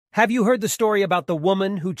Have you heard the story about the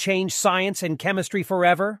woman who changed science and chemistry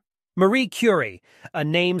forever? Marie Curie, a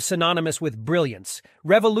name synonymous with brilliance,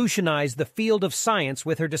 revolutionized the field of science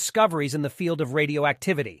with her discoveries in the field of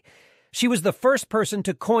radioactivity. She was the first person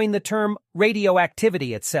to coin the term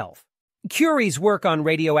radioactivity itself. Curie's work on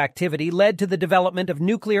radioactivity led to the development of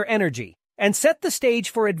nuclear energy and set the stage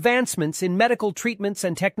for advancements in medical treatments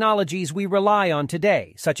and technologies we rely on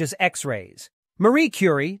today, such as X-rays. Marie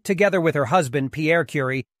Curie, together with her husband Pierre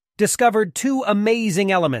Curie, discovered two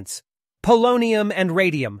amazing elements, polonium and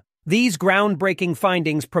radium. These groundbreaking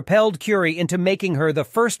findings propelled Curie into making her the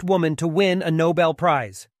first woman to win a Nobel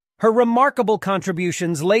Prize. Her remarkable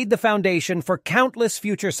contributions laid the foundation for countless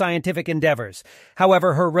future scientific endeavors.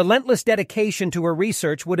 However, her relentless dedication to her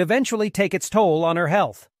research would eventually take its toll on her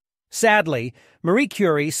health. Sadly, Marie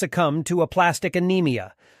Curie succumbed to aplastic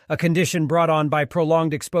anemia, a condition brought on by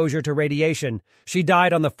prolonged exposure to radiation. She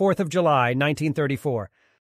died on the 4th of July, 1934.